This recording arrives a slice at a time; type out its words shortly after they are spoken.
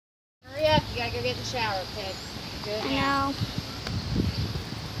up. You gotta go get in the shower, kid. Do it I now. know.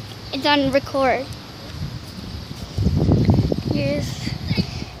 It's on record. Yes.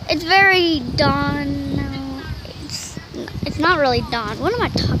 It's very dawn now. It's not really dawn. What am I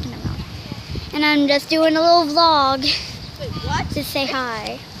talking about? And I'm just doing a little vlog Wait, what? to say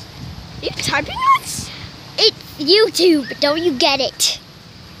hi. Are you typing us? It's YouTube. Don't you get it?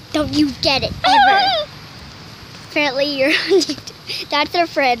 Don't you get it ever? Apparently you're on YouTube. That's our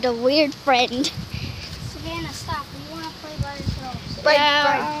friend, a weird friend. Savannah, stop. We want to play by ourselves.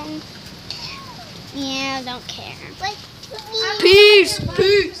 Yeah, don't care. Peace,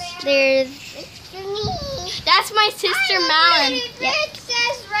 peace. There's That's my sister Malin.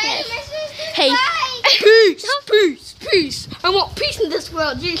 Hey. Peace, peace, peace. I want peace in this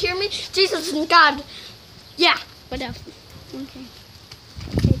world. Do you hear me? Jesus and God. Yeah. Whatever. Okay.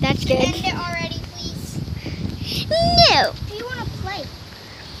 Okay, that's good. End it already, please. No. Do you want to play?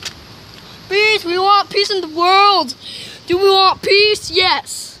 Peace. We want peace in the world. Do we want peace?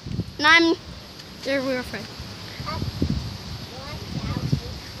 Yes. And I'm. There we are, friend.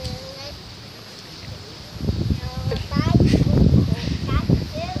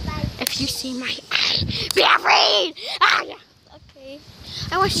 If you see my eye, be afraid. Ah, yeah. Okay.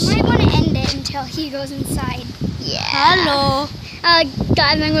 You might want to end it until he goes inside. Hello.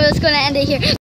 Guys, I'm just going to end it here.